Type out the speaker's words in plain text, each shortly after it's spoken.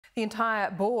The entire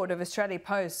board of Australia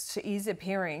Post is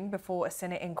appearing before a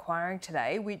Senate inquiry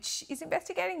today, which is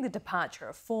investigating the departure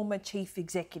of former Chief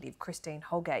Executive Christine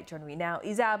Holgate. Joining me now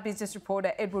is our business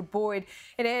reporter, Edward Boyd.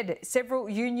 And Ed, several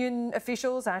union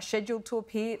officials are scheduled to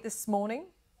appear this morning.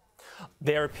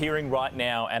 They're appearing right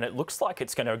now and it looks like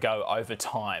it's going to go over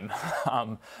time.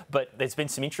 But there's been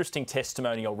some interesting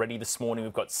testimony already this morning.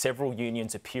 We've got several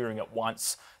unions appearing at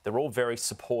once. They're all very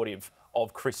supportive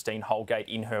of Christine Holgate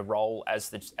in her role as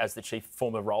the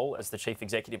former Chief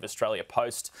Executive of Australia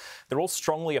Post. They're all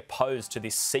strongly opposed to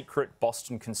this secret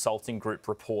Boston Consulting Group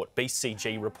report,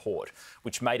 BCG report,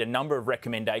 which made a number of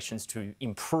recommendations to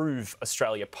improve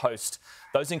Australia Post.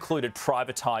 Those included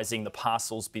privatising the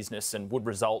parcels business and would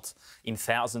result in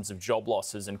thousands of job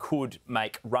losses and could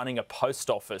make running a post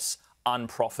office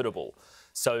unprofitable.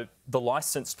 So the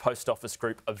licensed post office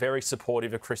group are very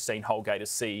supportive of Christine Holgate as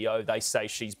CEO. They say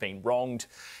she's been wronged.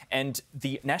 And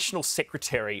the National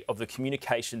Secretary of the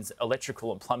Communications,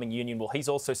 Electrical and Plumbing Union, well, he's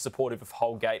also supportive of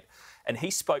Holgate. And he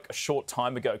spoke a short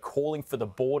time ago calling for the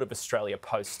board of Australia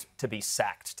Post to be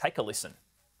sacked. Take a listen.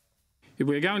 If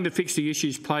we're going to fix the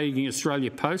issues plaguing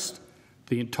Australia Post,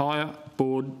 the entire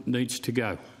board needs to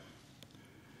go.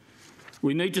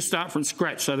 We need to start from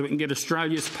scratch so that we can get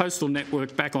Australia's postal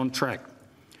network back on track.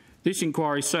 This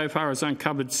inquiry so far has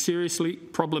uncovered seriously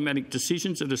problematic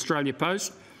decisions at Australia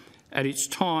Post, and it's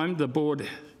time that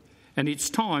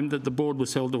the board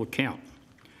was held to account.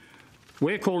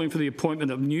 We're calling for the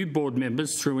appointment of new board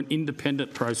members through an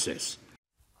independent process.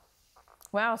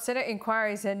 Wow, Senate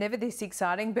inquiries are never this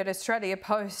exciting, but Australia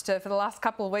Post for the last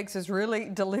couple of weeks has really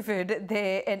delivered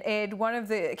there. And Ed, one of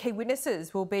the key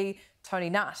witnesses will be Tony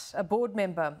Nutt, a board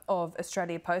member of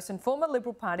Australia Post and former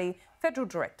Liberal Party federal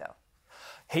director.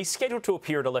 He's scheduled to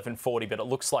appear at 11:40, but it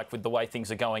looks like with the way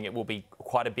things are going, it will be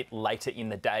quite a bit later in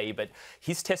the day. But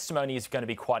his testimony is going to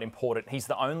be quite important. He's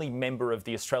the only member of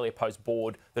the Australia Post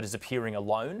board that is appearing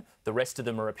alone. The rest of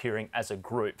them are appearing as a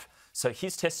group. So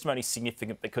his testimony is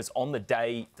significant because on the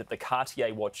day that the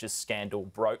Cartier watches scandal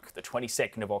broke, the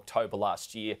 22nd of October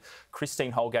last year,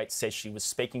 Christine Holgate says she was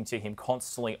speaking to him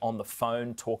constantly on the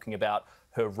phone, talking about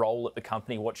her role at the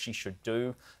company, what she should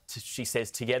do. She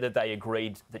says together they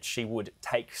agreed that she would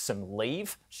take some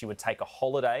leave, she would take a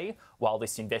holiday while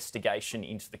this investigation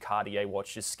into the Cartier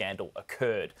watches scandal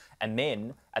occurred. And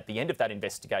then at the end of that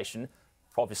investigation,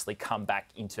 obviously come back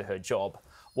into her job.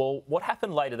 Well, what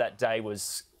happened later that day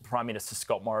was Prime Minister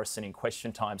Mr Morrison in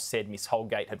Question Time said Miss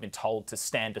Holgate had been told to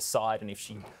stand aside, and if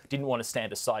she didn't want to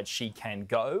stand aside, she can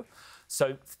go.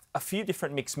 So a few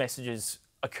different mixed messages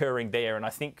occurring there, and I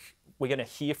think we're going to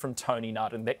hear from Tony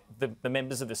Nutt, and the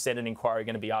members of the Senate inquiry are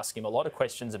going to be asking him a lot of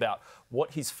questions about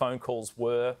what his phone calls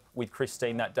were with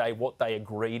Christine that day, what they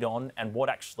agreed on, and what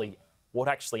actually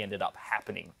ended up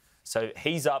happening. So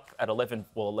he's up at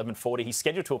 11:40. He's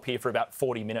scheduled to appear for about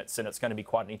 40 minutes, and it's going to be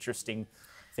quite an interesting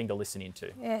thing to listen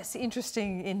into. Yes,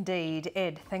 interesting indeed.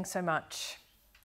 Ed, thanks so much.